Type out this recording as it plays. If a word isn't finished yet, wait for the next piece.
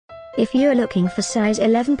If you're looking for size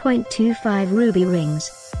 11.25 ruby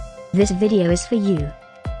rings, this video is for you.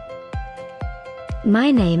 My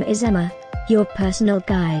name is Emma, your personal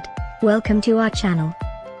guide. Welcome to our channel.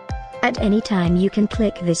 At any time you can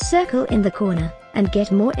click this circle in the corner, and get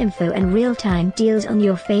more info and real-time deals on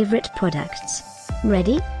your favorite products.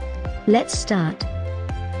 Ready? Let's start.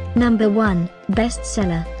 Number 1,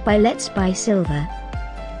 Bestseller, by LetsBuySilver.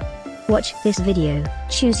 Watch this video,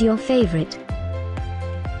 choose your favorite.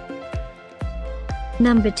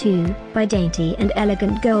 Number 2, by Dainty and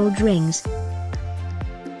Elegant Gold Rings.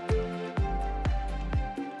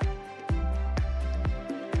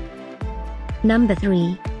 Number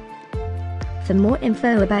 3. For more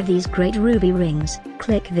info about these great ruby rings,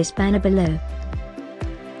 click this banner below.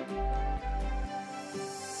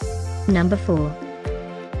 Number 4.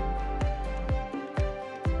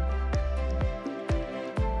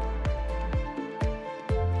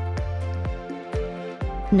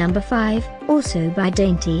 Number 5, also by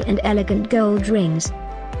Dainty and Elegant Gold Rings.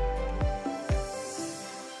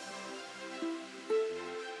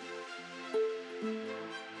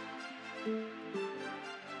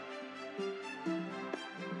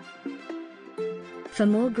 For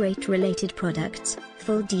more great related products,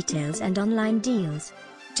 full details and online deals,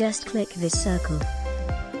 just click this circle.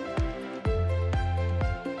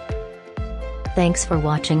 Thanks for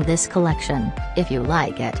watching this collection. If you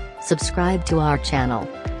like it, subscribe to our channel.